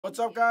What's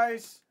up,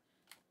 guys?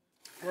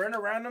 We're in a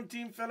random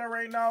team filler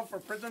right now for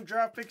Prizm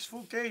Draft Picks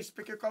full case.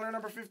 Pick your color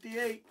number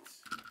 58.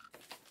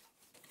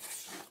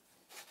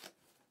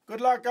 Good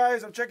luck,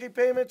 guys. I'm checking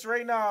payments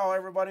right now,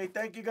 everybody.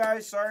 Thank you,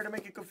 guys. Sorry to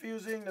make it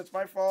confusing. That's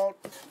my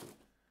fault.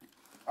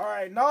 All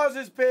right, Nas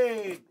is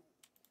paid.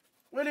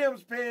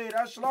 Williams paid.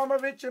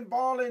 Ashlamovich and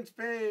Ballin's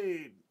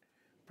paid.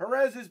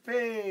 Perez is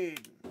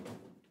paid.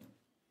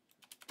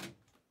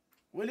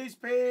 Willie's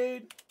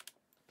paid.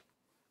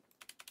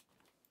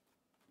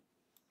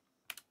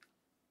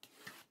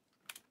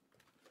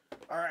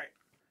 All right.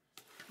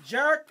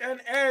 Jack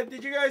and Ed.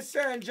 Did you guys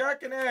send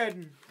Jack and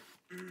Ed?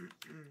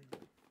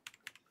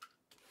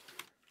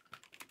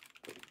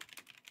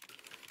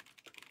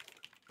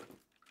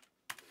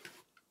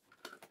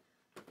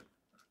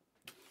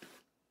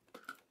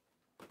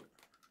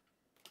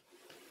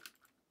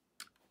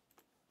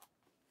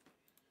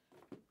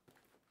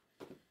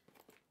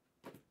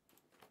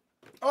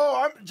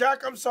 Oh,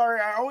 Jack, I'm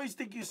sorry. I always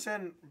think you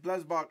send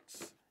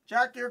Blessbox.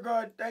 Jack, you're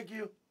good. Thank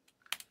you.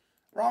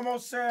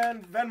 Ramos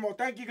send Venmo.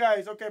 Thank you,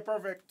 guys. Okay,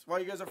 perfect. Well,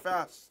 you guys are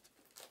fast.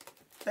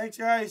 Thanks,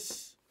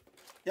 guys.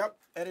 Yep,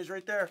 Ed is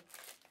right there.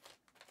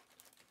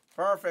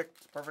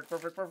 Perfect. Perfect,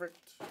 perfect, perfect.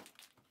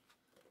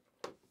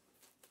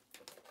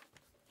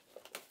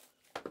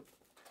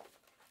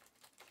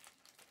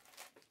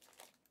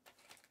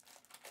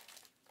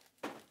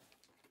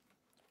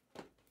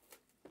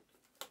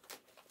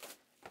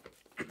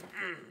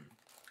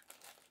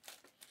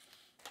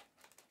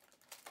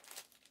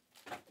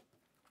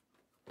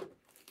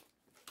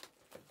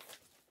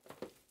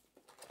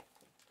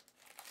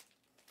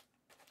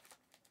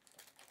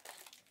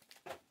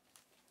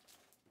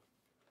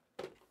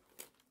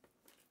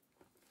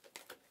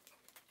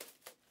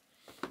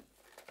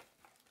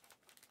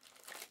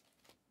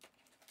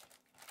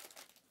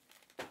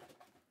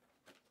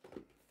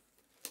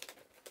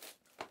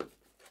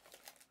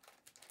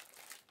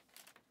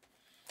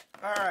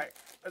 All right,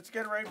 let's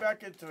get right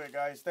back into it,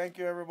 guys. Thank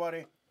you,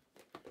 everybody.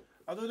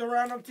 I'll do the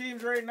random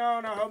teams right now,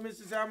 and I'll help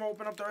Mrs. Ammo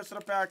open up the rest of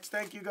the packs.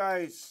 Thank you,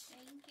 guys.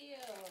 Thank you.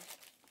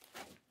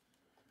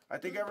 I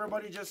think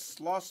everybody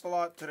just lost a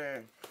lot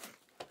today.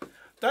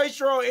 Dice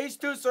roll, ace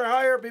deuce or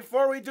higher.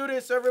 Before we do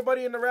this,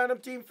 everybody in the random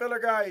team filler,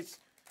 guys,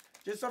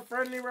 just a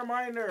friendly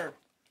reminder.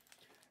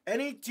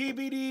 Any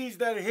TBDs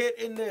that hit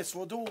in this,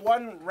 we'll do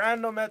one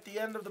random at the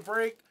end of the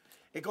break.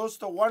 It goes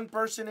to one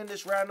person in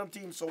this random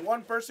team. So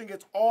one person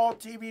gets all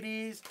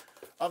TBDs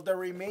of the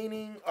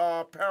remaining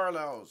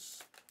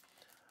parallels.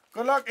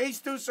 Good luck,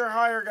 ace deuce or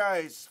higher,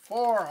 guys.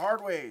 4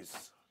 hard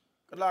ways.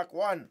 Good luck.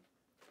 1,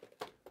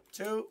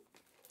 2,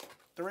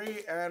 3,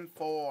 and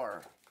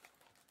 4.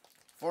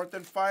 Fourth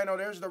and final.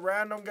 There's the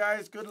random,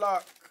 guys. Good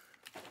luck.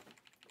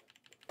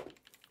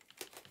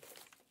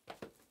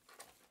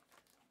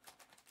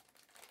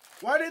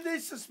 Why did they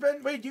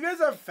suspend? Wait, do you guys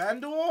have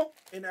FanDuel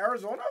in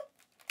Arizona?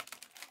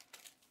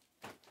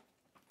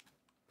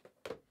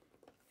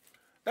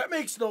 That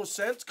makes no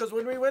sense, because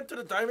when we went to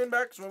the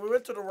Diamondbacks, when we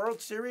went to the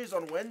World Series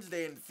on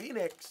Wednesday in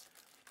Phoenix,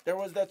 there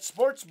was that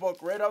sports book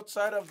right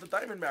outside of the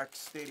Diamondbacks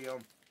stadium.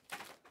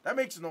 That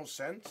makes no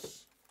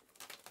sense.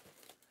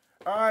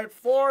 All right,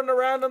 4 in the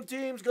random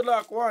teams. Good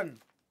luck. 1,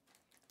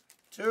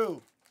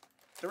 2,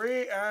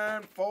 3,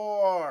 and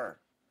 4.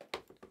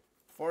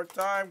 Fourth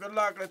time. Good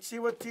luck. Let's see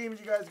what teams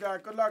you guys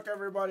got. Good luck,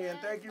 everybody, and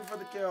thank you for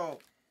the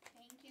kill.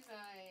 Thank you,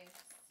 guys.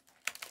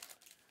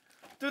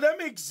 Dude, that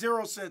makes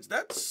 0 sense.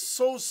 That's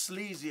so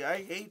sleazy.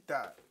 I hate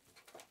that.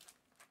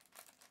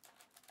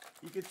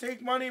 You can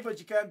take money, but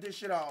you can't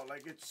dish it out.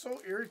 Like, it's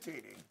so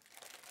irritating.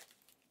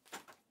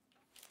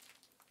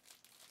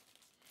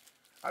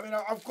 I mean,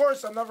 of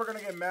course, I'm never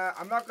gonna get mad.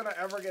 I'm not gonna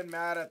ever get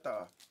mad at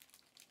the.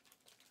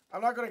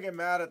 I'm not gonna get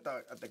mad at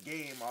the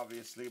game,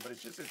 obviously, but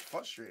it's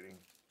frustrating.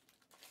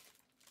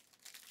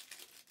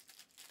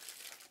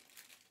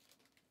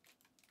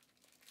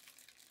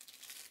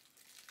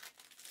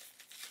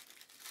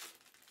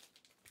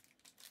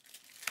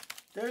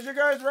 There's your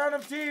guys'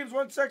 random teams.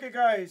 1 second,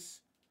 guys.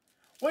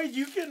 Wait,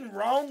 you can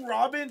round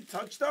robin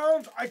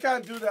touchdowns? I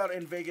can't do that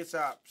in Vegas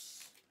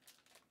apps.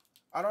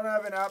 I don't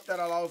have an app that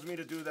allows me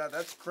to do that.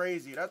 That's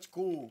crazy. That's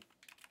cool.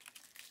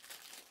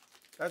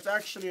 That's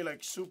actually,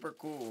 like, super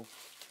cool.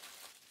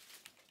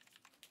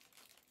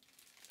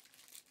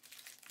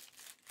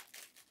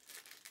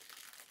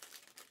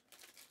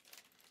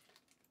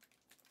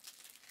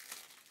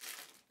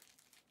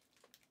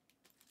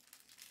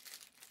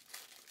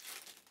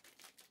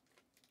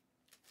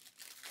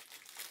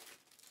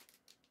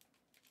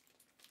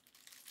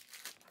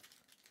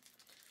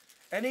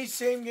 Any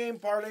same game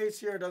parlays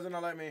here doesn't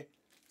let me.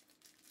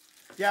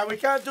 Yeah, we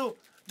can't do.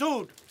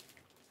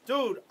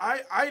 Dude,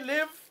 I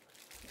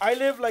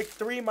live like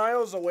 3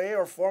 miles away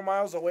or 4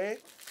 miles away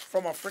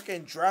from a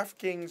freaking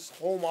DraftKings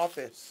home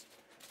office.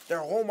 Their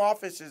home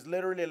office is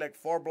literally like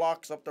 4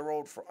 blocks up the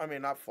road. I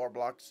mean, not 4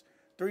 blocks,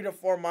 3 to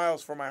 4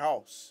 miles from my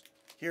house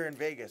here in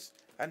Vegas.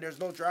 And there's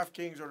no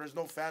DraftKings or there's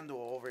no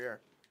FanDuel over here.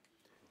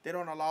 They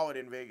don't allow it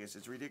in Vegas.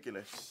 It's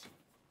ridiculous.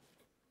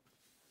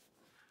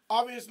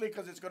 Obviously,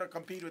 because it's going to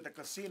compete with the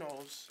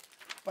casinos.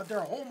 But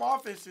their home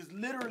office is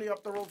literally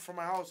up the road from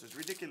my house. It's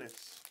ridiculous.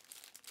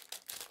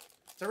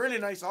 It's a really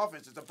nice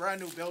office. It's a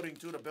brand new building,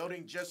 too. The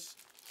building just...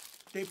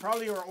 They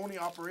probably are only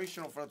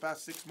operational for the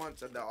past 6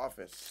 months at the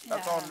office.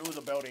 That's how new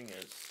the building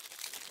is.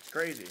 It's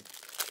crazy.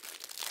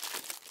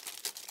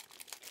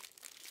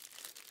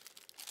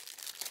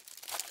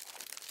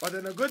 But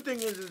then the good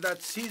thing is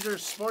that Caesar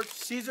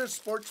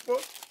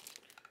Sportsbook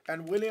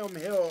and William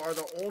Hill are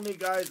the only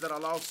guys that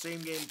allow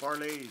same-game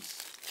parlays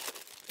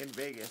in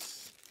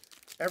Vegas.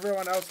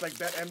 Everyone else, like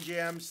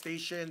BetMGM,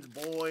 Stations,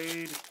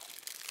 Boyd,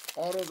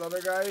 all those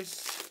other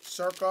guys,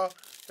 Circa,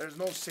 there's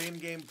no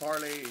same-game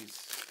parlays.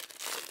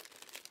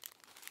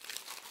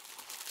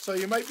 So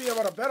you might be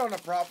able to bet on a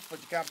prop, but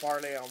you can't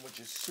parlay on, which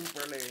is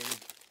super lame.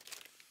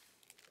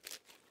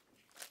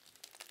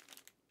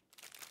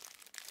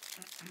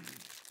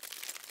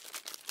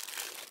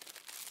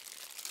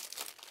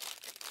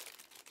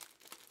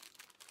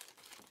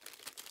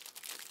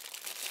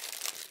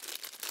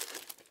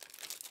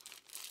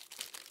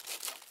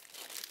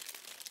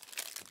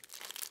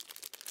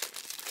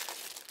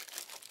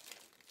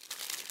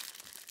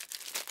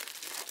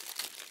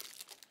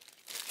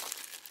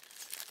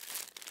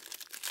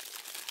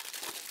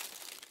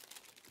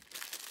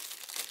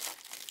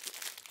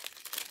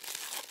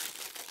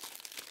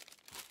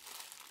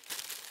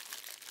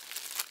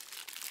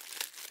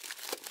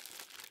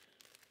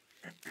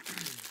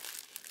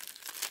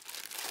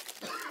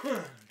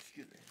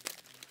 Excuse me.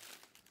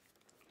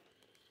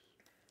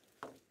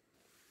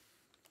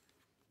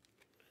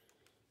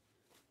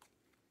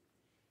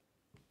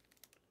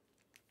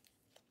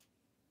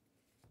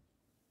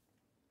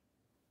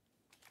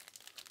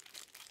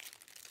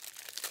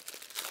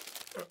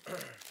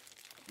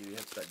 Give me a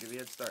head start. Give me a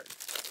head start.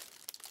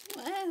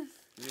 What?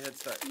 Give me a head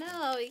start.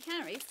 No, you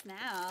can't race now.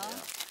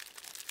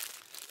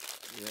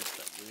 Yeah. Give me a head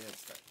start. Give me a head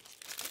start.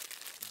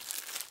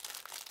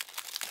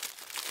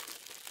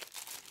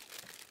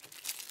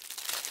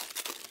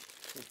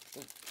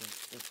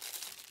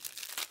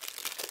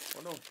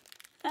 Oh no.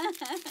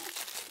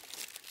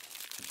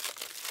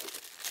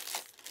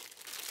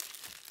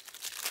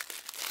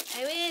 I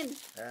win.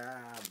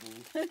 Ah, boo.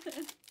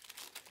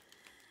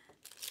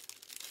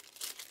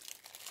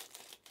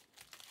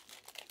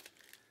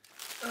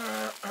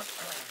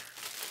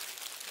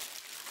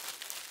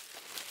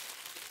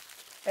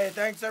 Hey,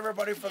 thanks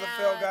everybody for the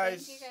fill,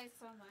 guys. Thank you guys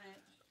so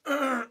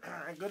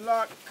much. Good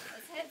luck.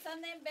 Let's hit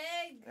something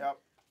big. Yep.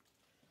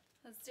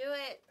 Let's do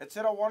it. Let's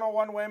hit a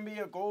 101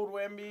 Wemby, a gold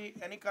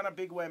Wemby. Any kind of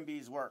big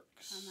Wembys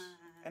works. Come on.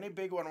 Any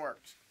big one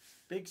works.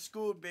 Big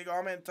Scoot, big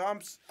Amen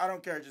Thompson. I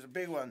don't care, just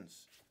big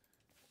ones.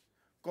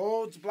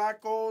 Golds,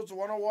 black golds,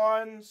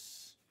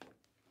 101s.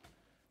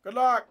 Good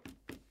luck.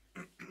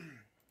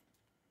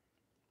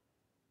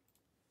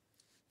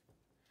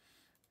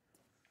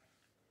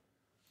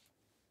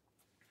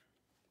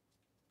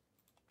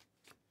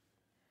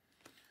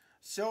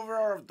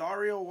 Silver of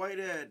Dario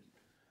Whitehead.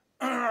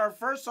 Our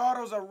first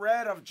auto is a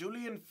red of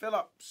Julian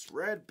Phillips.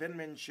 Red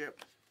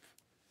penmanship.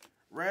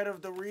 Red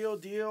of the real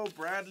deal,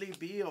 Bradley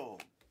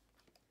Beal.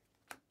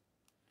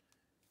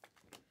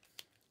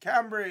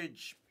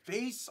 Cambridge.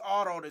 Base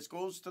auto. This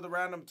goes to the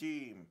random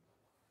team.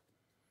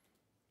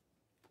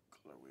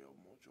 Color wheel,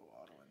 Mojo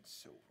auto, and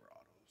silver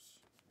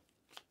autos.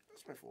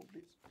 That's my phone,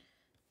 please.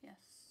 Yes.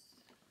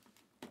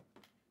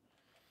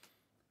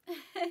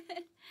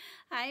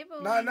 Hi,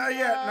 Bo. Not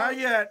yet. Not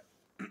yet.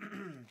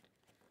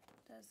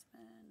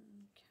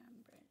 Desmond,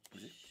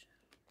 Cambridge.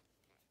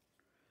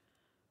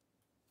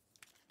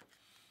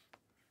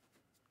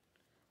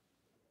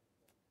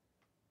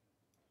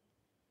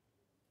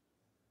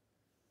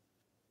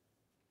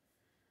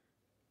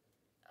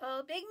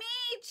 Oh, Big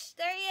Meech!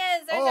 There he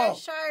is. There's our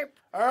Sharp.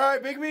 All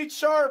right, Big Meech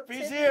Sharp.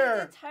 He's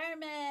here.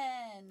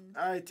 Determined.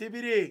 All right,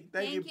 TBD.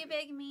 Thank you. Thank you,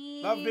 Big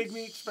Meech. Love Big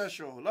Meech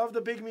Special. Love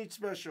the Big Meech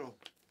Special.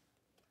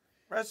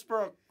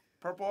 Westbrook,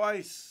 Purple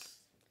Ice.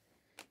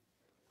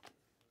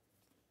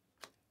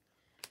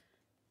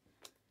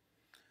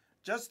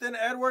 Justin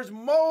Edwards,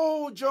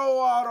 Mojo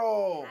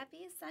Auto.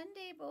 Happy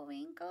Sunday,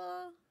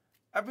 Bowinkle.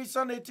 Happy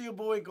Sunday to you,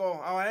 Buinkle.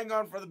 I'll hang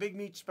on for the Big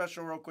Meech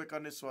Special real quick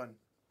on this one.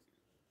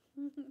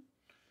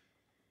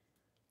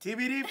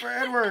 TBD for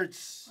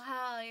Edwards.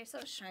 Wow, you're so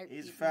sharp.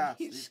 He's Big fast.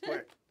 Meech. He's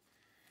quick.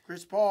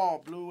 Chris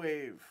Paul, Blue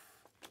Wave.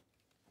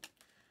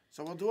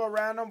 So we'll do a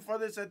random for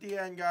this at the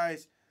end,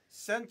 guys.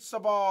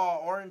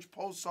 Sensabaugh, Orange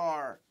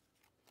Pulsar.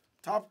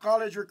 Top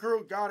college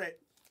recruit, got it.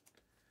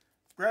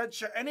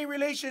 Any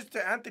relations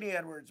to Anthony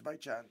Edwards by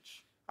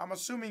chance? I'm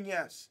assuming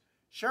yes.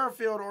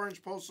 Sheffield,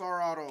 Orange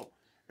Pulsar Auto.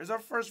 Here's our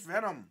first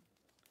Venom.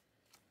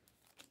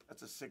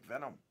 That's a sick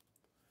Venom.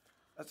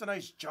 That's a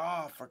nice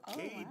jaw for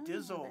K. Wow,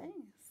 Dizzle. Nice.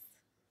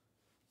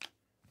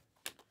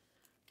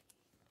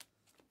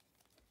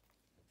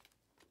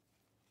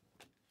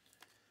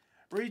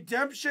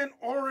 Redemption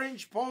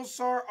Orange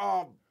Pulsar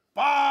of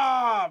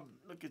Bob.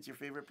 Look, it's your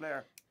favorite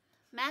player.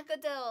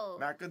 McAdoo.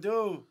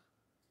 McAdoo.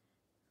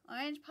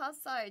 Orange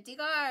Pulsar.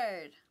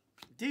 D-Guard.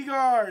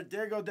 D-Guard.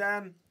 There you go,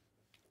 Dan.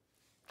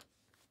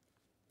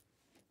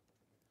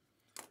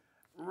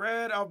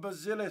 Red of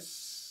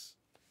Basilis.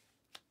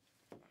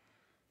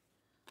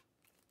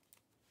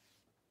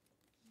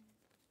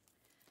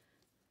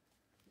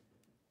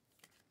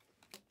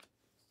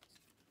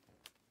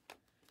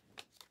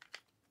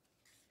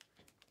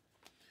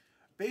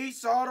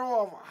 Base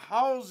auto of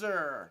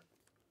Hauser.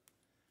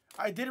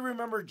 I did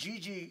remember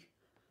Gigi,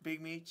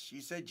 Big Meech. You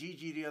said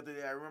Gigi the other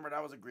day. I remember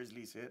that was a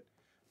Grizzlies hit.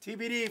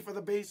 TBD for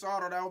the base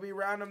auto. That will be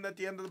random at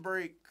the end of the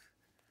break.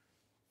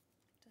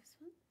 This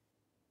one?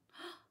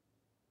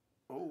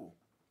 Oh.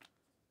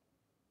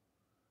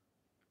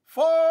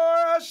 For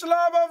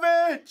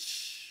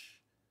Slavovich.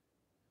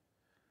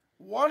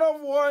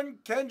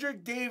 1/1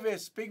 Kendrick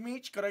Davis. Big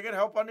Meech, could I get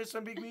help on this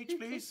one, Big Meech,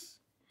 please?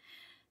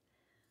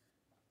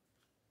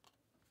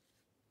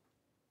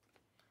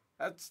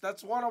 That's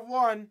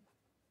 1/1.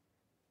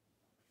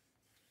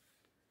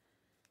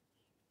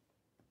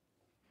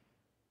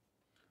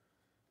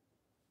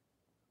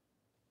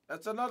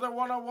 That's another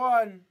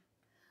 1/1.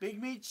 Big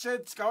Meech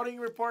said scouting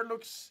report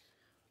looks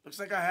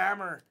like a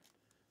hammer.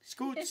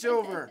 Scoot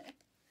Silver.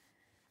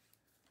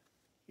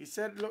 He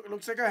said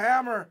looks like a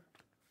hammer.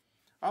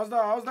 How's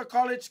the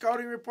college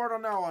scouting report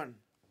on that one?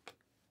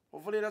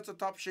 Hopefully that's a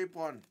top shape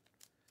one.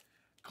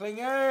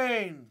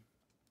 Klingane.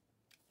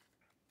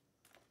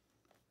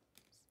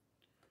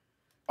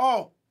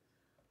 Oh.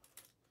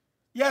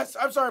 Yes,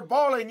 I'm sorry,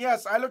 Balling.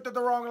 Yes, I looked at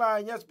the wrong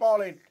line. Yes,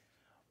 Balling.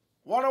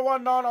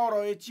 1/1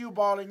 non-auto. It's you,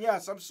 Balling.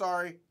 Yes, I'm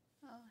sorry.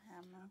 Oh,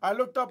 hammer. I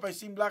looked up. I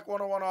seen black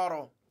 1/1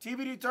 auto.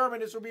 TB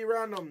determined. This will be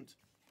randomed.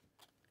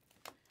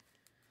 I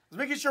was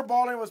making sure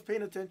Balling was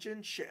paying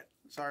attention. Shit.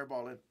 Sorry,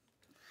 Balling.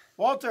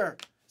 Walter.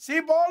 See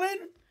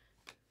Balling?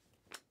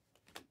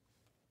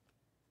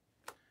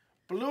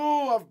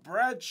 Blue of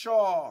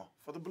Bradshaw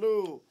for the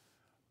blue.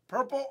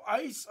 Purple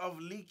Ice of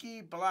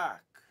Leaky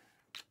Black.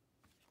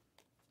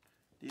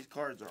 These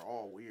cards are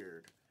all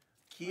weird.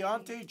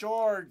 Keontae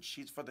George.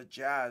 He's for the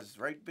Jazz,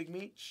 right, Big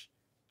Meech?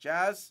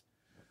 Jazz?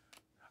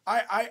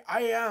 I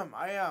am.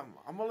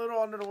 I'm a little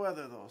under the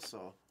weather though,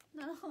 so.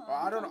 No.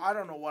 I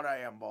don't know what I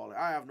am, Balling.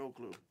 I have no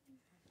clue.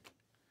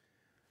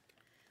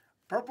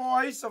 Purple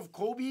Ice of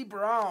Kobe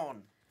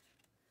Brown.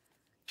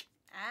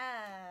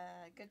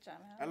 Ah, good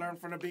job. I learned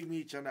from the Big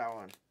Meech on that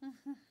one.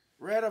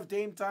 Red of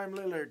Dame Time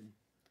Lillard.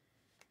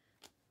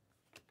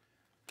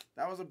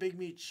 That was a Big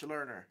Meech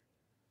learner.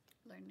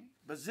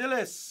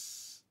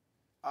 Basilis.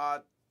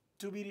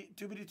 To be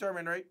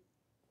determined, right?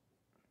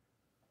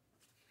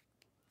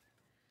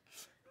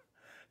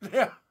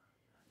 Yeah.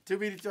 To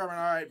be determined.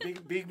 All right.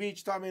 Big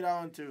Meech taught me that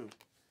one too.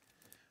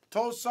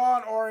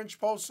 Tosan Orange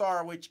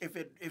Pulsar, which if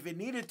it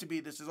needed to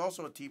be, this is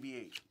also a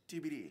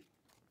TBD.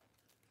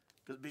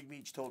 Because Big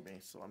Meech told me,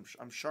 so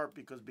I'm sharp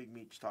because Big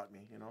Meech taught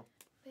me. You know.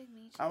 Big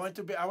Meech. I went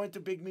to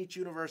Big Meech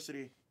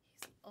University.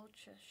 He's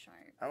ultra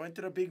sharp. I went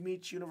to the Big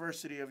Meech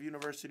University of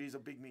Universities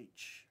of Big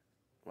Meech.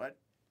 What?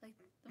 Like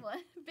what?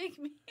 Big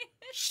Meech.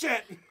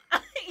 Shit. Wait,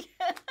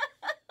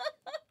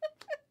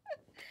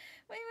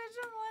 which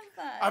one was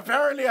that?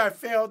 Apparently, I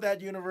failed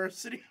that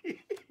university.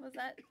 Was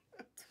that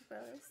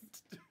Tufos?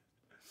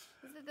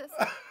 Is it this?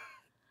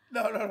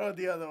 No,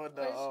 the other one.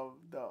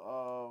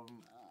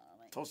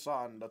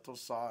 Tosan.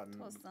 Tosan.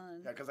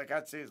 Yeah, because I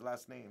can't say his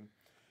last name.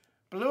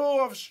 Blue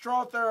of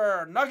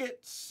Strother.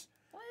 Nuggets.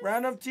 What?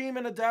 Random team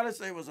in the Dallas.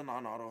 It was a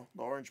non-auto.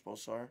 The orange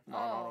pulsar.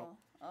 Non-auto.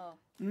 Oh.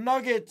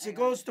 Nuggets. It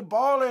goes to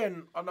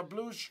Ballin on the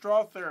blue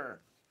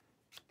Strother.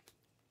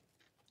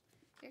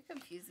 You're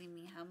confusing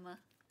me, Hamma.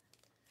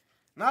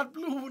 Not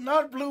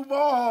blue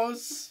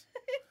balls.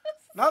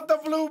 Not the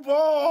blue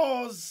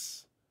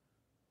balls.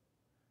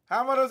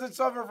 How much does it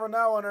suffer from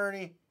that one,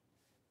 Ernie?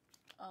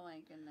 Oh my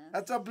goodness.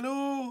 That's a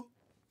blue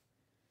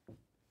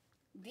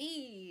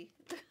D.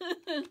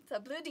 It's a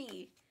blue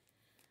D.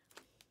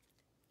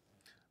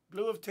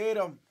 Blue of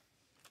Tatum.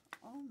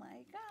 Oh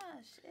my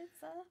gosh.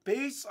 It's a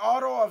Base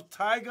auto of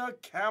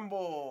Tyga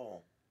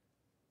Campbell.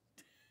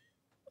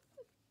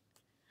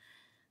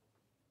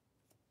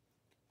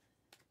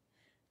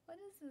 What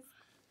is this?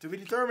 To be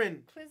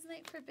determined. Quiz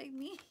night for Big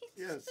Meech?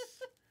 Yes.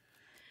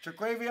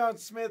 Jaquavion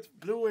Smith,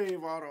 Blue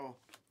Wave auto.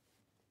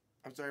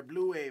 I'm sorry,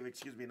 Blue Wave,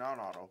 excuse me,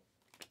 non-auto.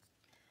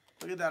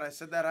 Look at that. I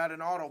said that I had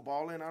an auto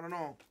Ballin'. I don't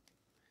know.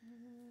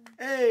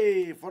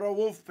 Hey, for the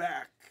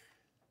Wolfpack.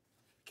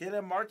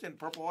 Caleb Martin,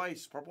 Purple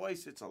Ice. Purple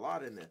Ice, it's a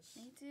lot in this.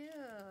 They do.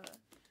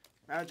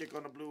 Magic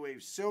on the Blue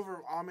Wave.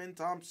 Silver, Amin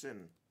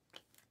Thompson.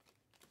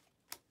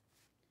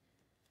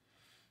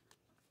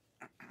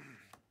 My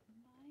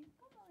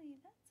boy,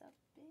 that's a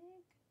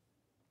big...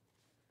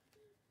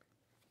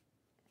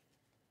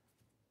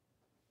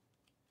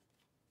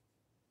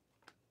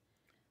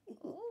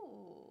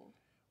 Ooh.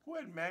 Who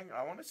had Mang?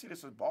 I want to see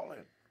this with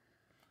Ballin'.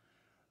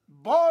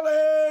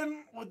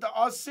 Ballin' with the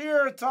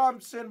Asir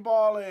Thompson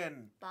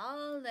Ballin'.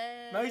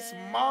 Ballin'. Nice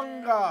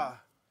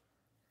manga.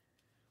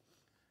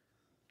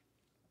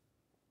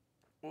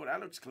 Oh, that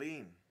looks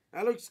clean.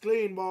 That looks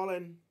clean,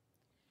 Ballin'.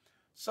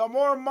 Some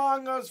more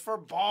mangas for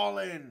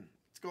Ballin'.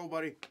 Let's go,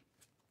 buddy.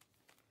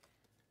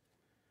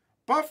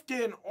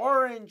 Buffkin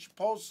Orange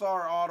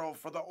Pulsar Auto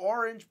for the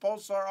Orange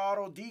Pulsar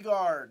Auto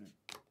D-Guard.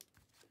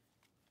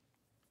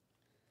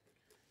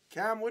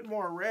 Cam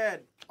Whitmore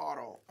Red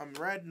Auto.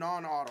 Red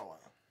non-auto.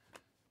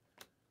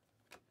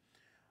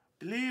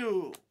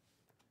 Blue.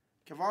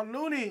 Kevon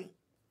Looney.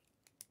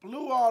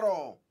 Blue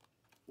Auto.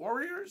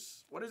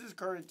 Warriors? What is his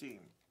current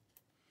team?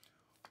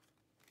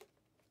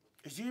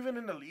 Is he even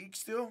in the league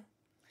still?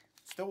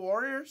 Still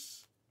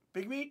Warriors?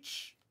 Big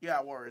Meech?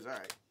 Yeah, Warriors. All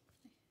right.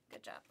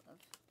 Good job, love.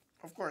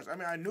 Of course. I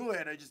mean, I knew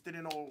it. I just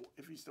didn't know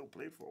if he still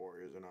played for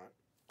Warriors or not.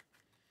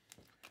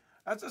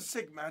 That's a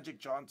sick Magic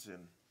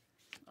Johnson.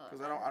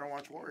 Because I don't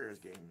watch Warriors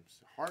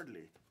games.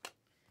 Hardly.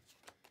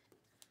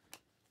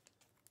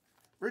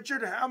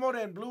 Richard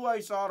Hamilton, Blue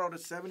Ice Auto to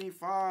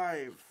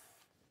 75.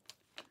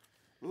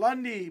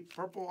 Lundy,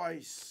 Purple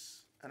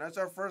Ice. And that's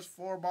our first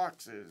 4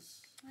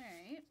 boxes.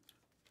 Alright.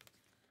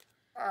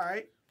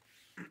 Alright.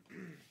 We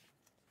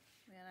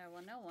got our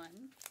 101.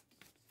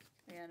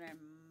 We got our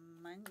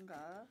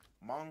manga.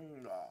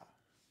 Manga.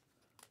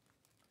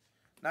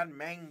 Not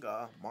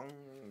manga,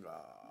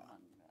 manga.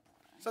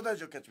 Sometimes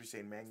you'll catch me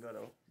saying manga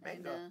though.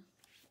 Manga.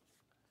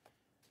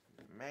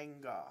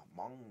 Manga.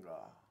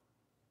 Manga.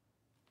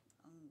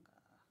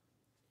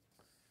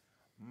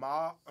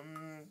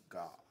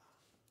 Manga.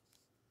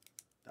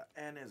 The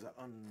N is a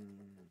un.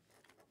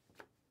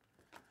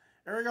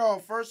 Here we go.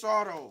 First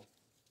auto.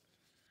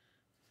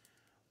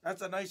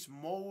 That's a nice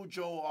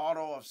Mojo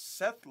auto of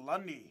Seth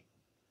Lundy.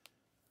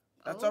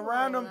 That's a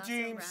random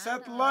team.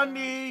 Seth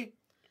Lundy.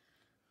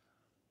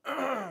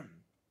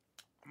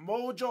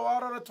 Mojo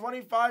auto to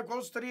 25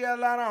 goes to the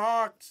Atlanta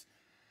Hawks.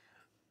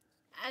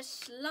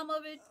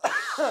 Ashlamovich.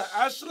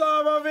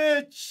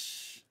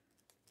 Ashlamovich.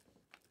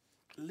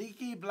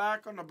 Leaky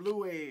black on the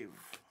Blue Wave.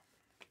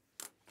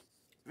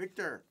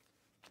 Victor.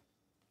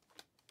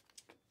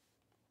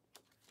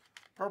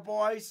 Purple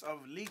Ice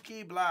of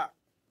Leaky Black.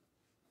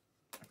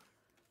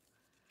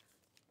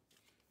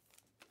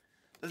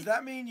 Does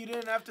that mean you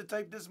didn't have to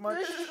type this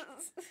much?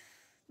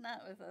 Not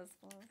with us,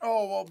 Paul.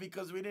 Oh, well,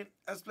 because we didn't...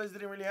 S-Plays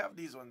didn't really have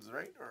these ones,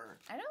 right? Or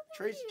I don't think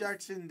Trace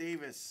Jackson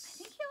Davis.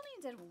 I think he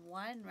only did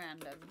one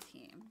random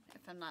team,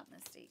 if I'm not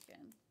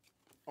mistaken.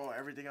 Oh,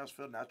 everything else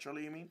filled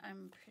naturally, you mean?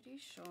 I'm pretty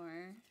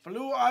sure.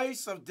 Blue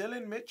Ice of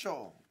Dylan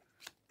Mitchell.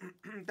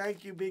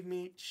 Thank you, Big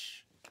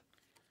Meech.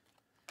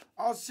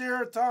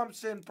 Alcira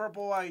Thompson,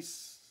 Purple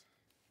Ice.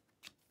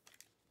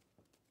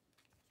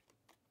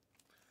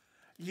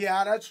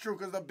 Yeah, that's true,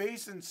 because the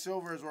base and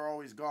silvers were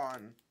always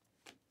gone.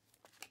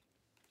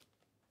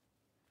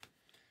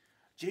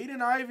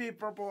 Jaden Ivey,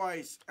 Purple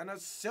Ice, and a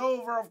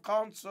silver of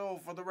console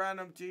for the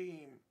random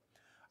team.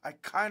 I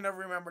kind of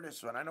remember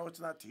this one. I know it's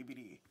not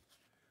TBD.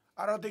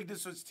 I don't think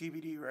this was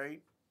TBD,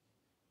 right?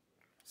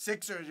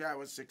 Sixers, yeah, it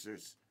was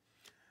Sixers.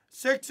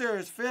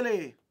 Sixers,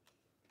 Philly.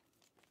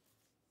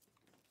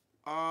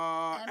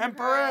 And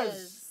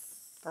Perez.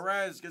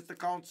 Perez gets the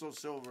console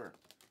silver.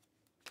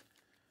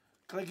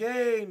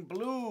 Clegane,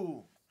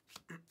 blue.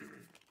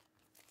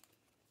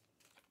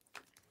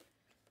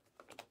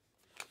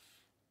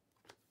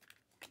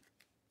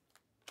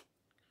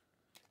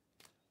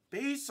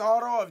 Base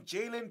auto of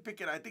Jalen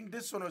Pickett. I think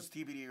this one was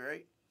TBD,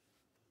 right?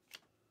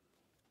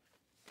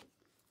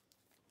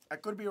 I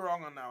could be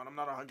wrong on that one. I'm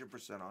not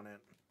 100% on it.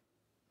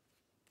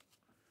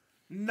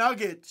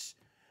 Nuggets.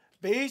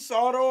 Base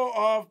auto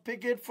of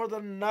Pickett for the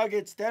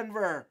Nuggets.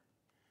 Denver.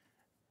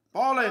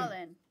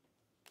 Ballin.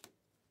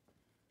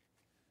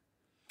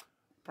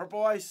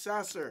 Purple Ice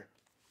Sasser.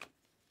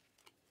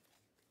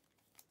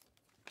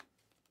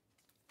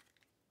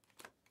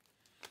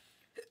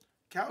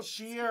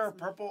 Calcier,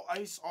 Purple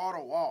Ice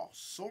Auto. Wow,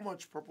 so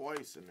much Purple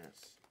Ice in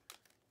this.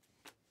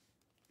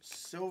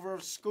 Silver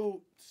of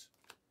Scoot.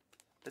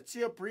 Let's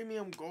see a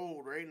premium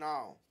gold right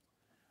now.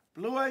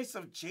 Blue Ice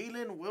of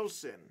Jalen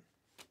Wilson.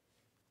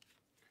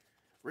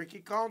 Ricky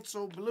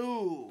Console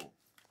Blue.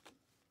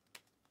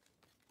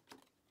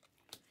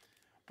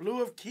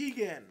 Blue of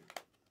Keegan.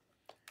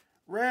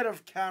 Red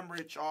of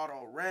Cambridge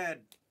Auto.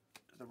 Red.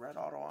 Is the red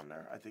auto on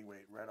there? I think,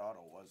 wait, red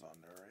auto was on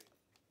there, right?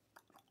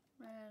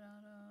 Red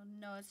auto.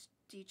 No, it's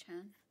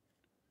D-Chan.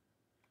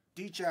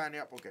 D-Chan,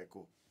 yep. Okay,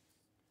 cool.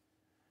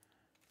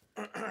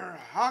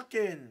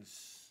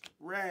 Hawkins.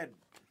 Red.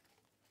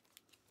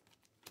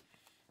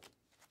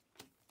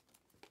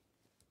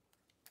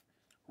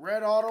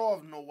 Red auto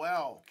of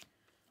Noel.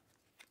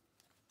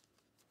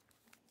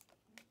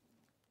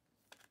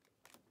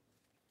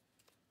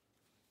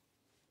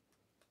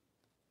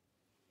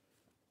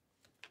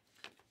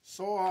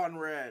 Sohan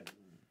red.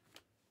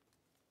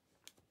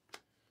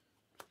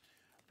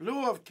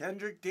 Blue of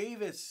Kendrick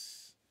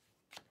Davis.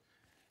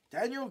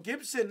 Daniel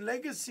Gibson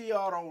Legacy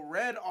Auto.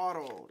 Red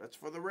auto. That's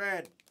for the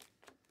red.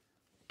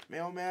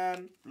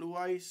 Mailman. Blue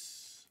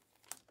Ice.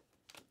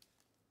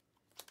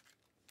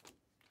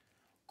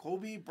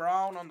 Kobe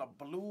Brown on the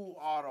blue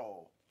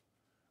auto.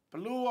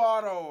 Blue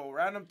auto.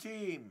 Random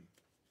team.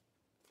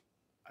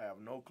 I have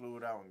no clue who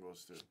that one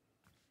goes to.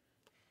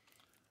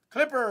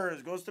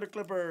 Clippers. Goes to the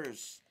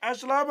Clippers.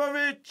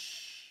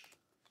 Ashlamovich.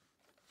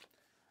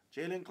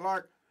 Jalen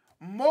Clark.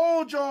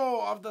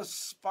 Mojo of the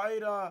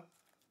Spider.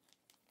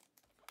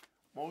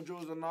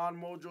 Mojo is a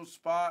non-mojo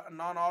spot. A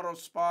non-auto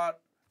spot.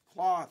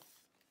 Cloth.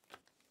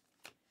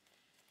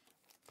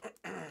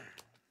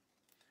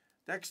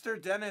 Dexter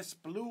Dennis.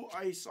 Blue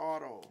Ice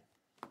Auto.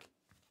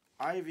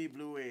 Ivy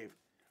Blue Wave.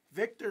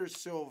 Victor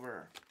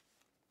Silver.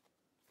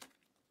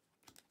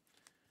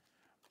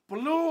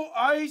 Blue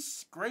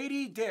Ice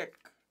Grady Dick.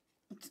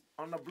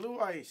 On the blue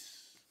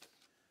ice.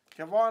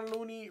 Kevon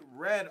Looney,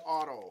 red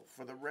auto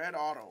for the red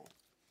auto.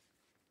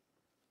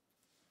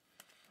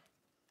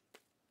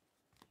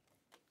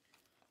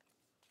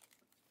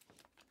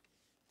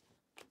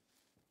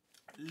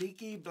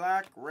 Leaky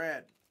black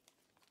red.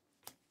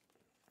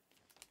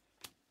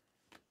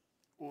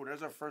 Oh,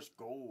 there's our first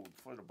gold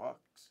for the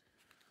Bucks.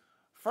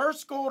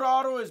 First gold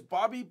auto is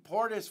Bobby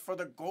Portis for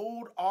the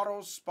gold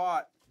auto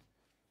spot.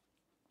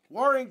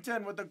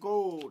 Warrington with the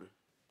gold.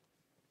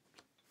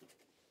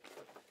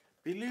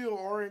 Belio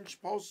orange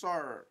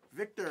pulsar.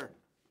 Victor.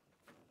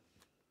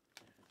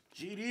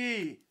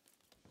 GD.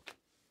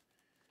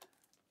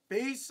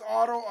 Base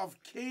auto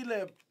of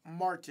Caleb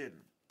Martin.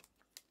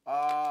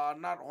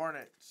 Not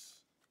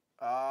Hornets.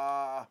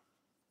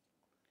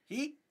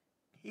 Heat.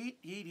 Heat.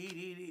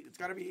 It's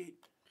gotta be Heat.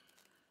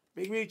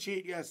 Big Meat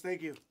Heat, yes,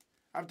 thank you.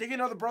 I'm thinking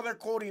of the brother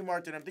Cody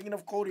Martin. I'm thinking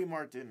of Cody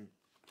Martin.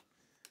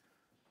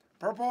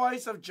 Purple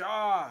Ice of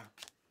Ja.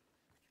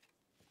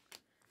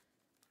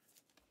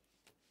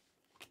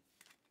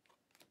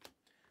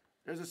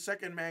 There's a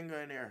second manga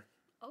in here.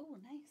 Oh,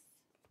 nice.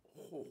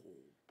 Oh,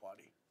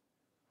 buddy.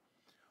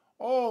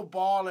 Oh,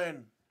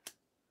 ballin'.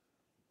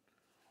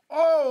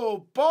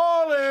 Oh,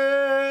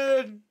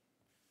 ballin'.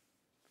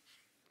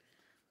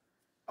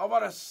 How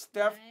about a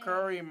Steph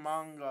Curry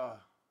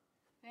manga?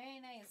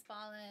 Very nice,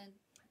 Ballin'.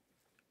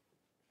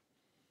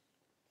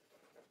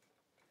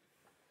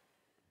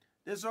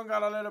 This one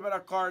got a little bit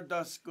of card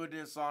dust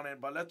goodness on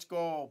it, but let's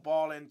go,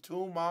 Ballin'.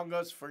 2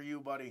 mangas for you,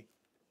 buddy.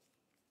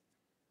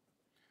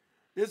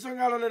 This one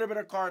got a little bit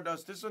of card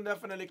dust. This one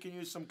definitely can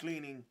use some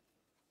cleaning.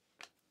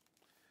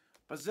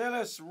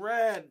 Basilis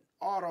red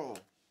auto.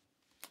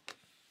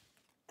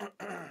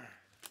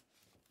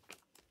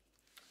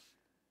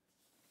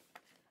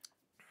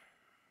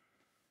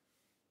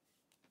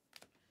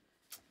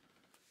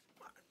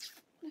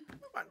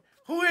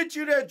 Who hit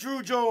you that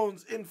Drew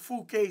Jones in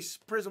full case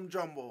Prizm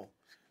Jumbo?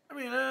 I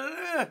mean,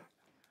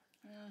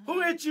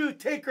 who hit you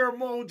Taker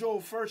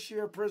Mojo first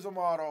year Prizm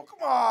Auto?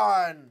 Come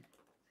on.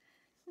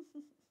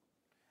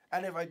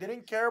 And if I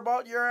didn't care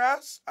about your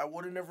ass, I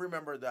wouldn't have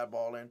remembered that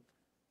Ballin'.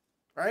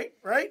 Right?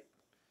 Right?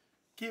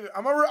 Keep it.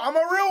 I'm a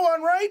real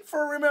one, right?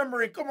 For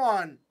remembering. Come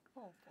on.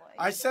 Oh boy.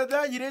 I said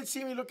that. You didn't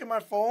see me look at my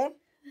phone.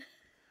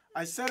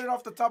 I said it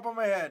off the top of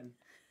my head.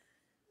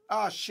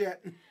 Ah,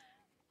 shit.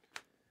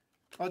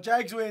 Well,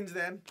 Jags wins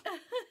then.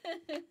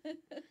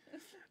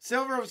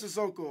 Silver of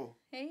Sissoko.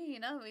 Hey, you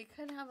know, we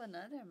could have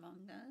another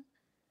manga.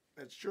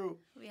 That's true.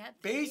 We had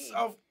Base 3.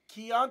 of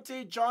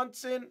Keontae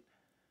Johnson.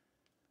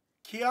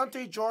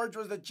 Keontae George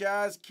was the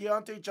Jazz.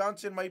 Keontae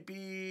Johnson might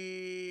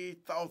be...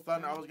 Oh,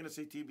 Thunder. I was going to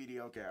say TBD.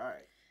 Okay, all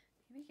right.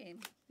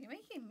 You're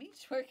making me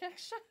work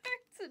extra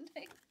hard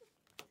tonight.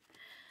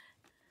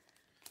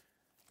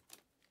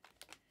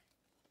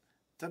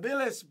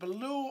 Tabilis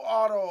Blue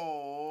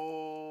Auto.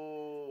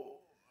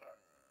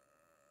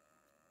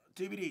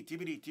 TBD,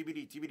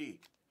 Tabilis.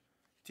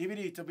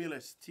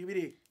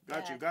 TBD.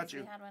 Got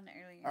you. We had one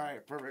earlier. All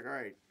right, perfect. All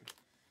right.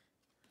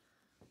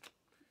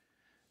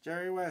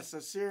 Jerry West,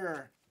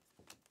 Asir.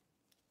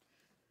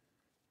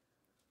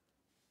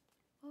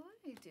 What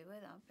would we do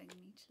without Big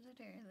Meech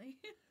literally?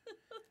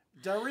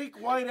 Derek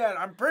Whitehead.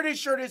 I'm pretty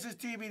sure this is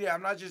TBD.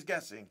 I'm not just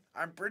guessing.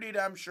 I'm pretty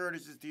damn sure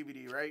this is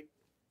TBD, right?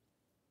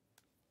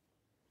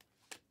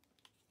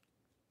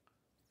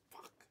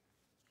 Fuck.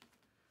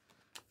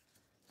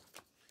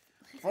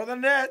 For the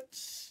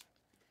Nets.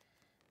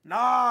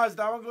 Nas.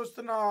 That one goes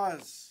to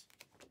Nas.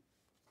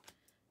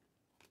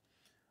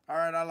 All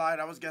right, I lied.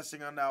 I was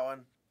guessing on that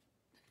one.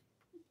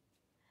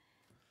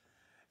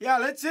 Yeah,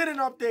 let's hit an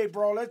update,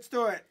 bro. Let's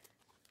do it.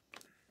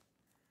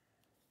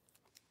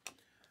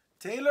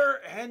 Taylor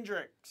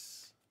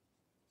Hendricks.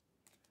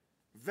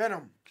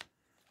 Venom.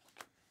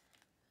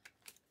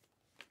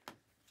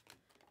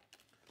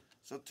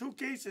 So 2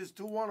 cases,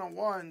 2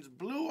 1-on-1s.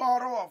 Blue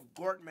auto of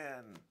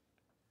Gortman.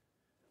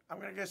 I'm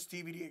going to guess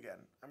TBD again.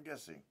 I'm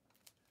guessing.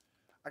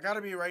 I got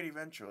to be right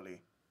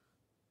eventually.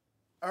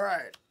 All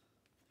right.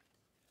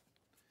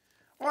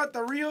 What?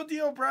 The real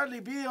deal, Bradley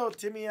Beal,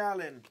 Timmy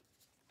Allen.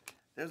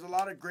 There's a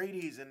lot of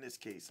Grady's in this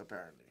case,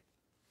 apparently.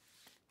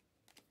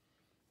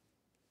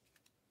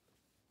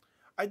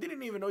 I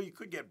didn't even know you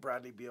could get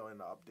Bradley Beal in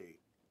the update.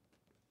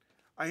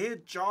 I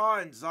hit Jaw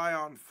and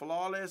Zion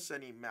flawless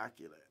and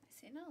immaculate. I've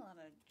seen a lot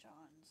of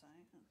John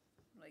Zion.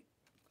 Like,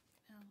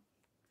 no.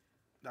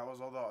 That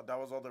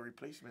was all the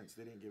replacements.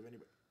 They didn't give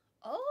anybody.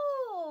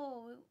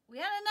 Oh, we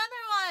had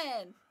another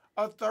one.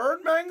 A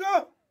third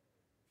manga?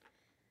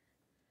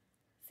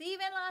 See,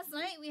 even last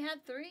night we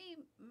had 3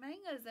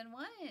 mangas in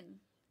one.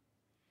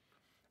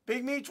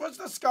 Big Meech, what's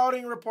the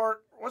scouting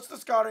report? What's the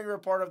scouting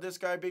report of this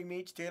guy, Big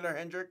Meech, Taylor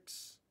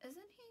Hendricks? Isn't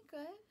he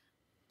good?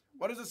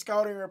 What does the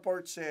scouting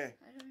report say?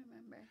 I don't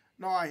remember.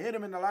 No, I hit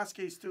him in the last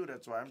case too.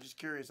 That's why. I'm just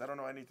curious. I don't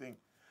know anything.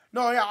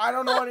 No, yeah, I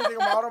don't know anything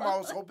about him. I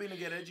was hoping to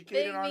get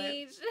educated on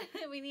it.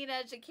 We need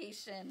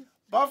education.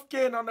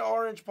 Buffkin on the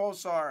orange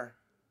pulsar.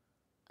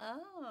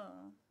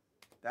 Oh.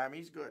 Damn,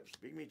 he's good.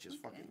 Big Meech is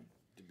fucking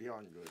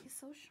beyond good. He's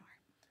so sharp.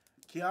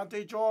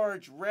 Keontae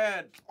George,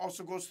 red.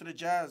 Also goes to the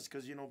Jazz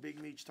because, you know, Big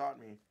Meech taught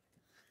me.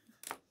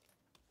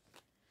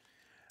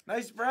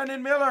 Nice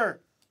Brandon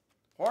Miller.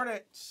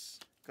 Hornets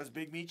because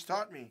Big Meech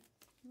taught me.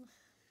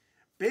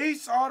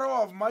 Base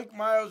auto of Mike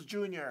Miles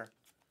Jr.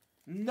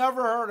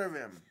 Never heard of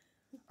him.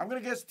 I'm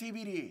going to guess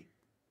TBD.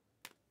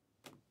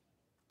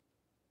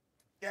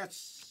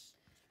 Yes.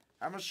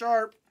 I'm a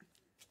sharp.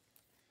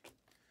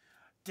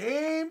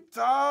 Dame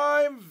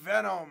Time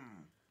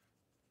Venom.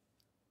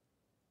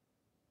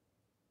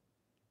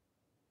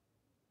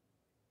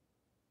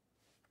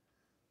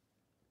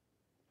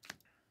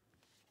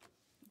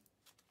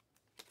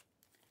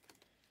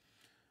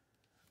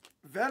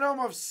 Venom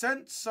of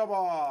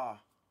Sensabaugh.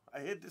 I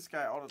hit this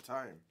guy all the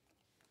time.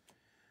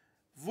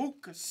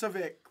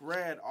 Vucevic,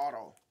 red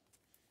auto.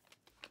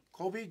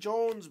 Kobe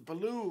Jones,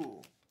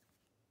 blue.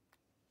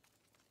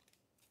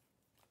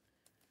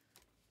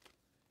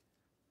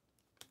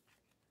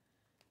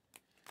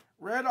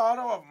 Red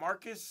auto of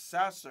Marcus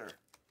Sasser.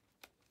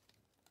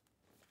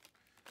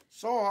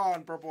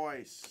 Sohan, purple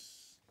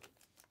ice.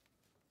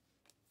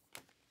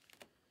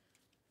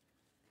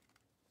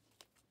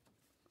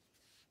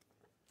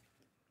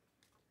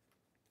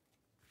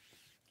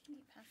 Can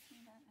you pass me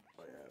that?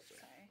 Oh, yeah, sorry.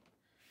 Sorry.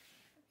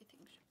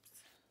 Everything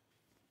ships.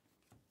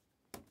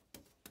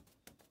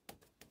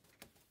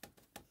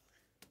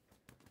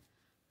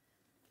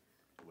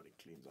 When it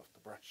cleans off the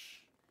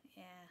brush.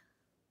 Yeah.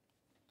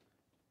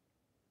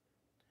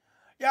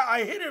 Yeah,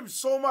 I hit him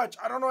so much.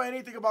 I don't know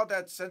anything about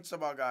that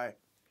Sensabaugh guy.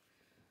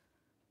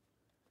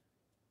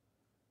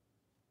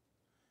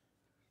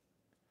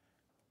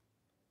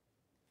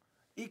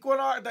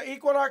 The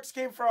Equinox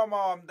came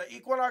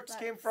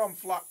from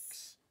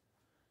Flux.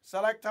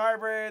 Select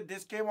hybrid.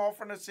 This came all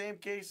from the same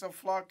case of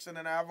Flux, and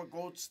then I have a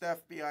gold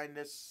Steph behind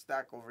this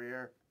stack over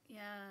here.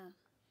 Yeah.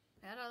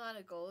 I had a lot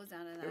of goals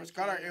out of that.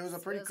 It was a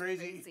pretty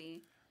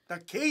crazy. The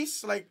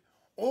case, like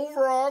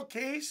overall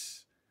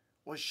case,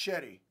 was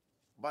shitty.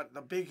 But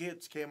the big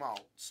hits came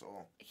out,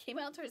 so. It came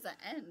out towards the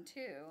end,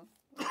 too.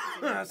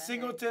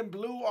 Singleton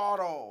blue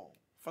auto.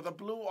 For the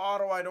blue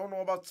auto, I don't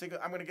know about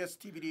Singleton. I'm going to guess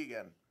TBD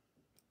again.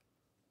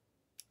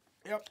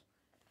 Yep.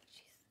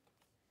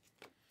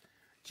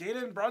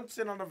 Jalen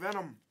Brunson on the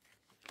Venom.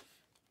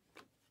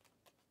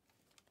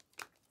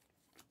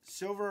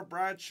 Silver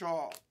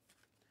Bradshaw.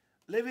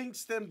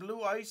 Livingston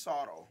blue ice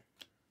auto.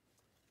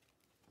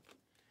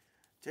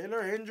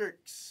 Taylor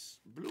Hendricks,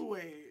 blue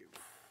wave.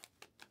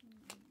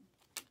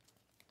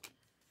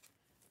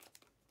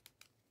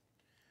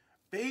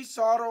 Base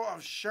auto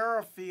of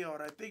Sheriff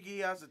Field. I think he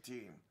has a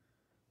team.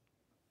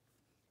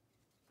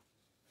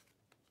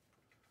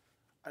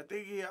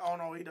 Oh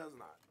no, he does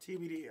not.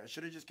 TBD. I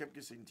should have just kept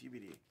guessing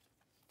TBD.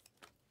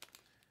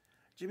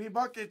 Jimmy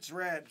Buckets,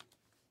 red.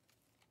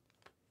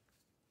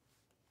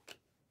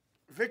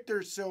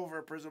 Victor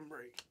Silver, Prism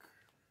Break.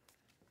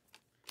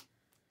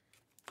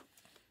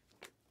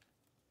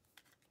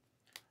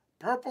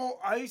 Purple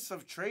Ice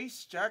of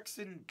Trace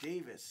Jackson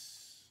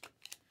Davis.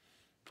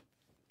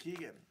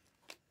 Keegan.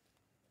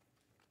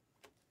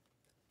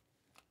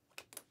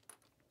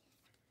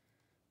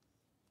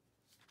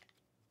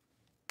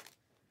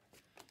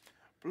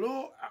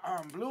 Blue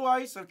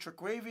Ice of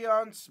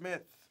Traquavion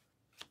Smith.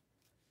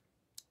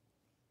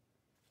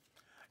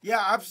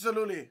 Yeah,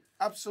 absolutely.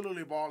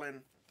 Absolutely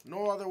balling.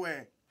 No other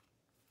way.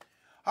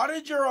 How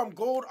did your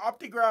gold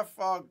optograph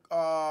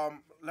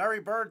Larry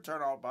Bird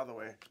turn out, by the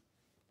way?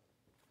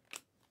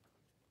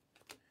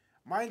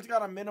 Mine's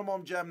got a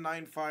minimum gem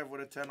 9.5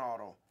 with a 10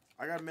 auto.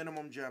 I got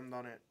minimum gemmed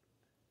on it.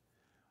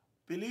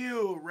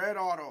 Belieu, red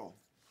auto.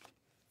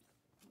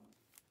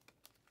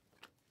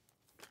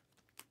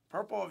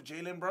 Purple of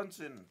Jalen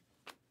Brunson.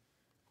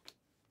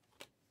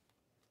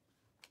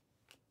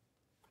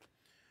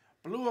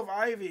 Blue of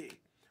Ivy.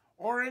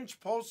 Orange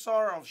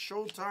Pulsar of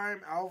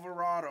Showtime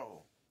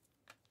Alvarado.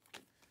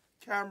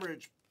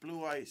 Cambridge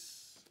blue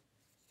ice.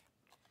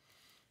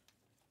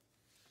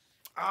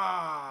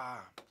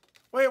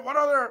 Wait, what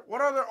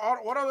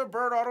other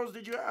bird autos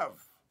did you have?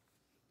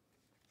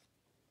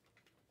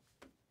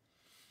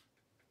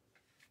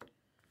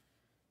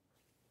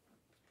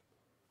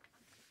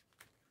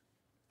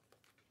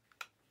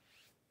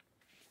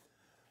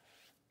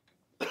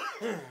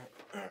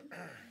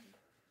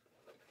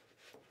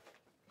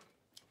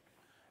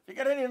 If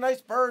you get any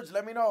nice birds,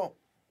 let me know.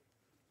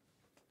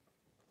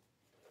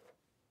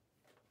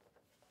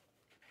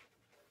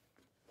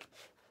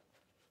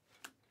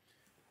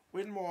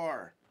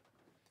 Winmore.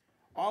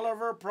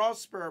 Oliver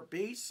Prosper.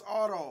 Base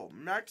auto.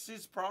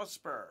 Maxis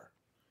Prosper.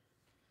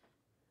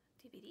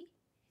 TBD?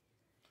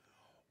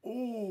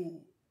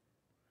 Ooh.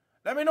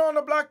 Let me know on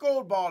the black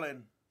gold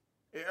balling.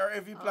 Or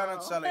if you plan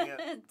on selling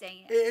it. Dang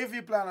it. If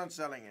you plan on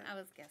selling it. I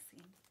was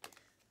guessing.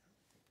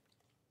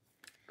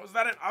 Was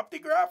that an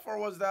optograph or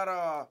was that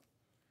a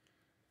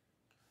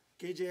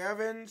KJ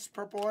Evans,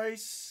 purple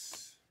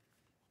ice?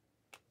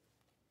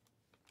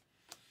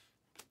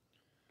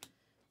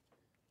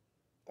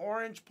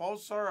 Orange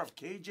Pulsar of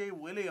KJ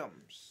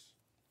Williams.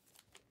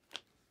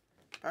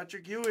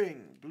 Patrick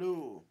Ewing,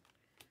 blue.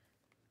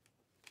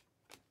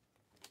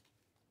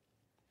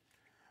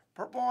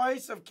 Purple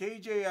Ice of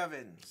KJ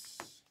Evans.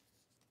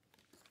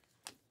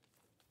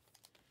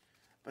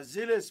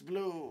 Basilis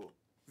Blue.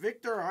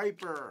 Victor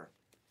Hyper.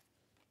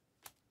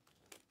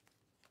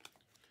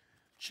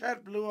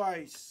 Chet Blue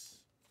Ice.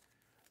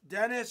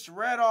 Dennis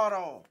Red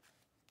Auto.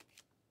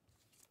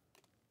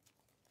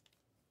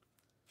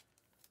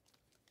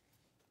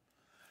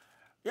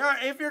 Yeah,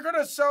 if you're going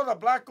to sell the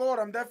black gold,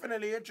 I'm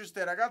definitely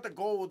interested. I got the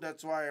gold,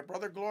 that's why.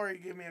 Brother Glory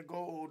gave me a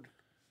gold.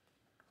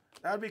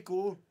 That'd be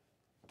cool.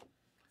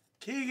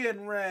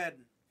 Keegan Red.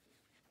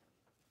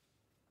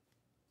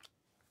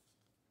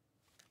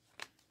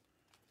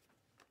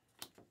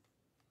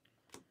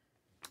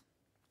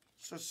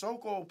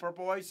 Sissoko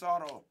Purple Ice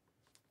Auto.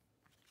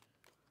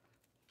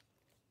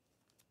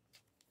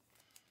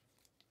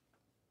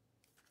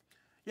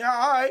 Yeah,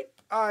 alright.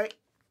 Alright.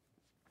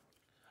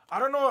 I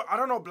don't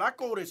know. Black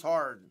gold is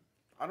hard.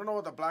 I don't know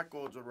what the black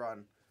golds would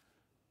run.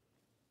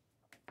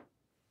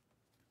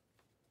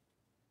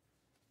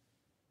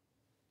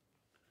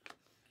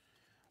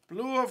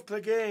 Blue of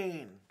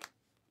Clegane.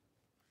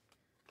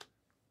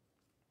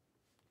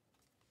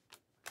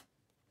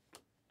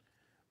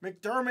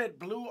 McDermott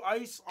Blue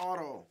Ice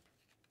Auto.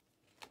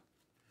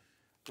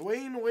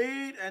 Dwayne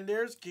Wade, and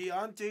there's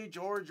Keontae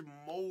George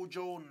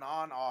Mojo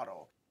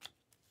Non-Auto.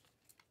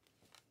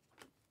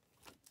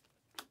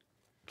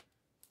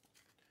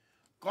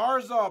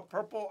 Garza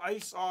Purple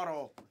Ice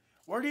Auto.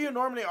 Where do you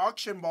normally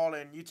auction ball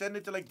in? You send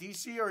it to like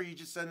DC, or you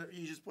just send it,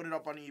 you just put it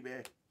up on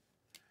eBay?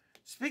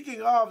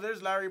 Speaking of,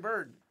 there's Larry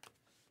Bird.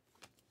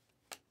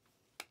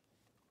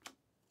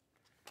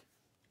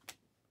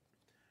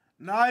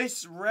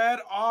 Nice red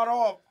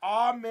auto of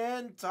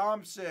Amen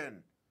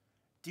Thompson.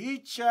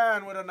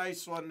 D-Chan with a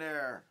nice one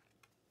there.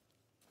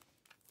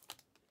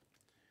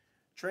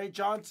 Trey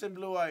Johnson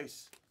Blue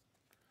Ice.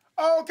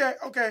 Oh, okay,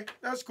 okay.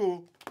 That's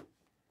cool.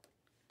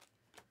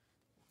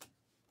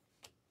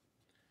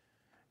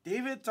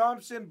 David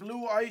Thompson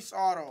Blue Ice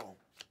Auto.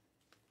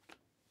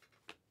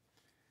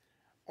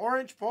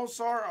 Orange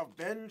Pulsar of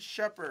Ben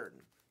Shepard.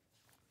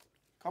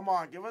 Come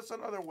on, give us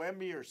another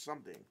Wemby or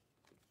something.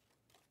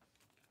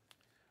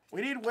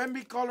 We need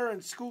Wemby color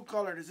and Scoot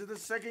color. This is the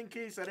second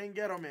case I didn't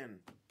get them in.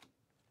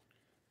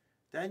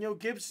 Daniel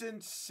Gibson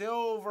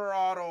Silver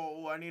Auto.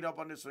 Oh, I need up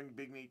on this one,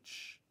 Big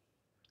Meech.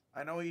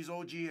 I know he's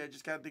OG. I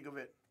just can't think of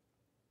it.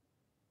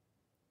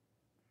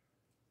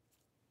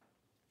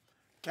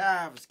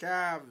 Cavs.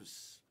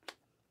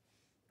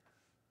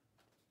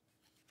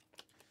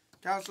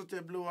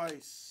 Castleton Blue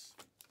Ice.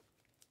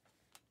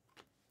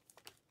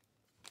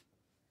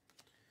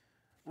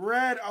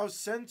 Red of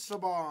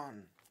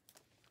Sensabon.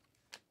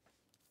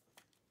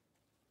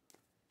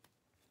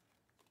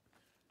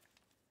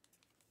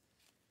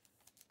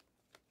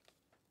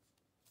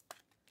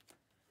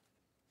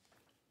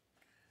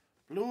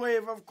 Blue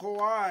Wave of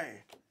Kawhi.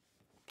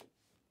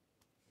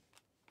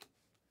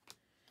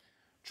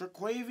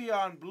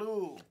 Traquavion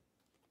Blue.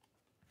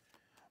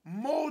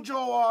 Mojo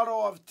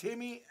Auto of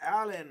Timmy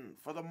Allen.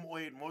 For the,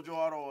 wait, Mojo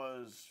Auto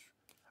was,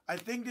 I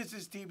think this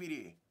is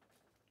TBD.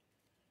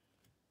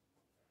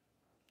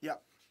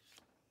 Yep.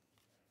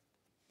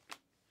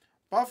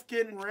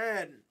 Buffkin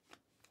Red.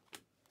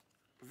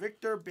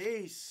 Victor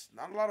Base.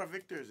 Not a lot of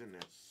Victors in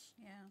this.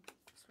 Yeah,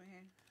 it's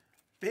weird.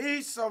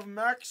 Base of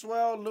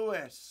Maxwell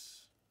Lewis.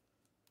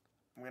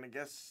 I'm going to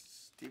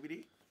guess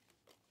TBD.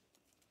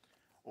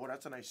 Oh,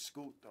 that's a nice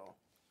Scoot, though.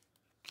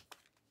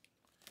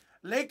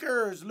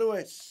 Lakers,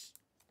 Lewis.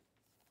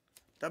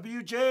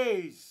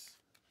 WJs.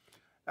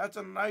 That's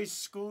a nice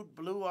Scoot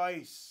Blue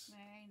Ice.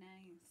 Very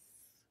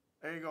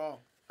nice. There you go.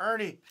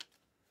 Ernie.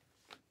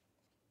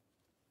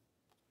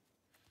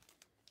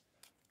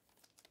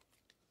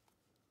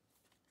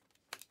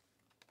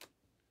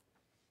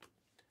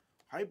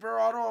 Hyper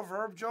Auto of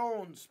Herb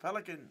Jones,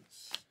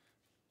 Pelicans.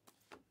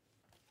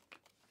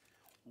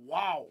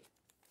 Wow.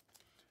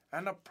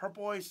 And a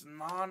Purple Ice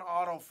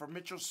non-auto for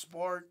Mitchell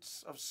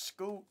Sports of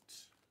Scoot.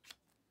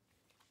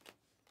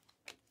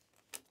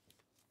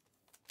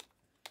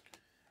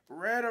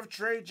 Red of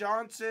Trey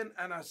Johnson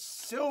and a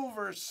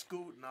silver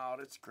Scoot. Now,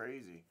 that's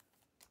crazy.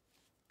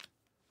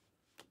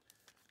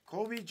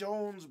 Kobe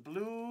Jones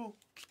Blue.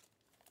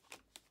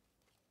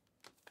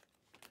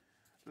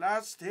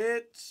 Last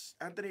hit,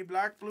 Anthony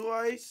Black Blue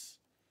Ice.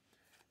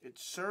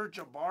 It's Serge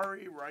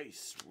Jabari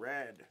Rice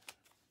Red.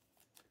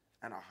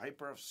 And a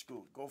Hyper of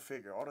Scoot. Go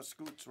figure. All the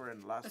Scoots were in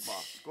the last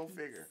box. Go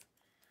figure.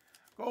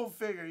 Go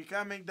figure. You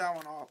can't make that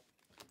one off.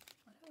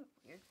 What a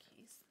weird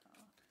case,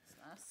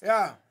 though.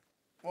 Yeah.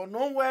 Well,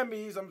 no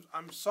whammies.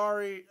 I'm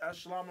sorry,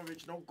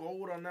 Ashlamovich. No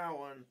gold on that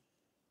one.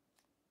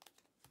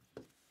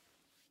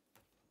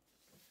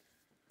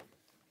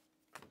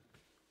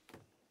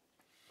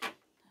 That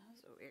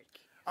was a weird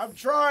case. I'm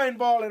trying,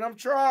 Ballin. I'm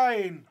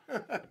trying.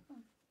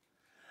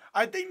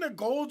 I think the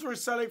golds were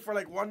selling for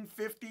like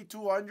 150,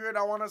 200,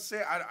 I want to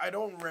say. I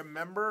don't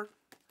remember.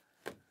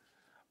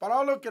 But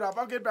I'll look it up.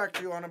 I'll get back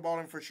to you on the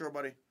Ballin for sure,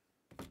 buddy.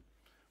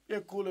 Be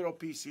a cool little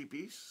PC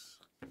piece.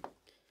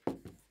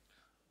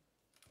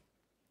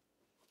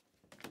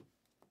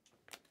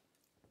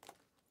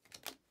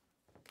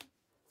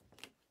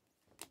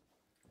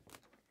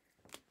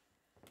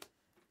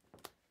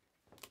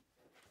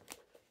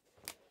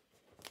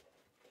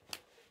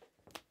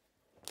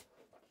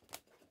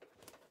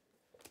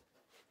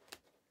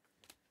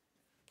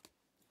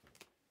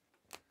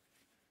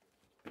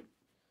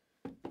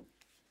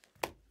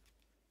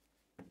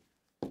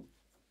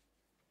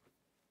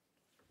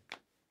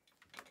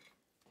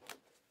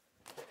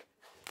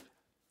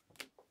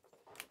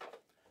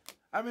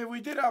 I mean,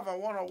 we did have a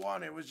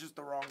 101. It was just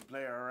the wrong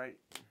player, right?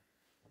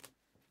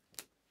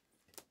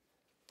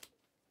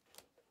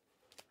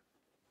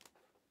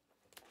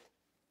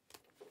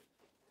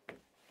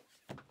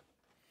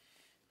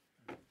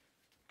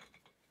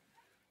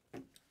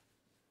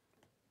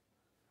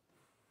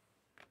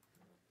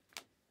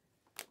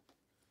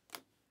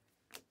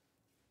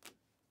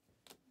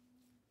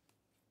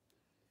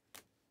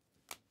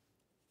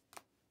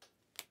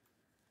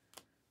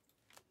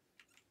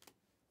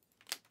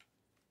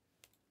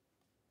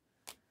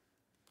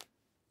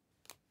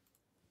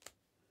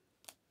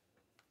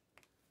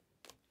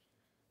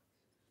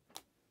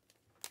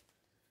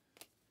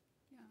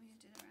 You want me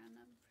to do the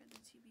random for the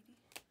TBD?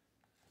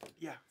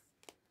 Yeah.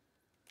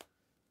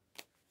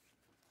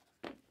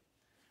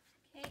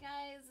 Okay,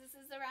 guys, this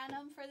is the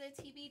random for the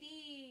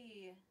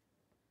TBD.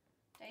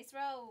 Dice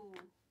roll.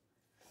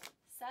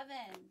 7.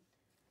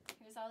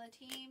 Here's all the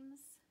teams.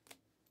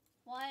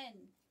 1,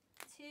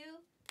 2,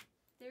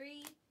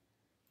 3,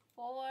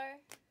 4,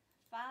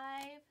 5,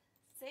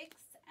 6,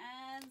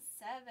 and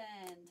 7.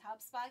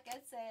 Top spot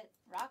gets it.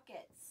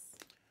 Rockets.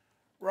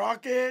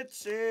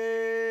 Rockets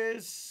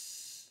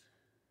is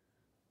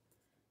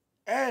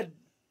Ed.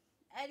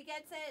 Ed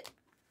gets it.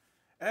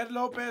 Ed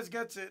Lopez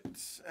gets it.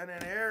 And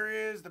then here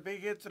is the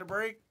big hit to the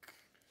break.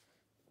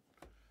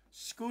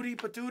 Scooty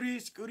Patootie,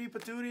 Scooty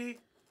Patootie.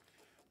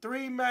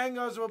 3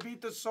 mangoes will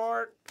beat the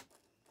sort.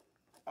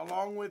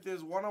 Along with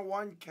his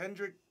 101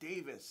 Kendrick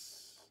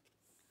Davis.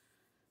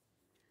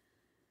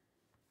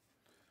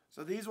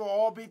 So these will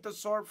all beat the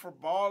sort for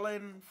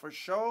balling for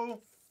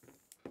show.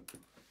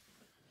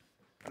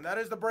 And that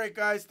is the break,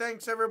 guys.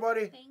 Thanks,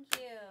 everybody. Thank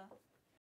you.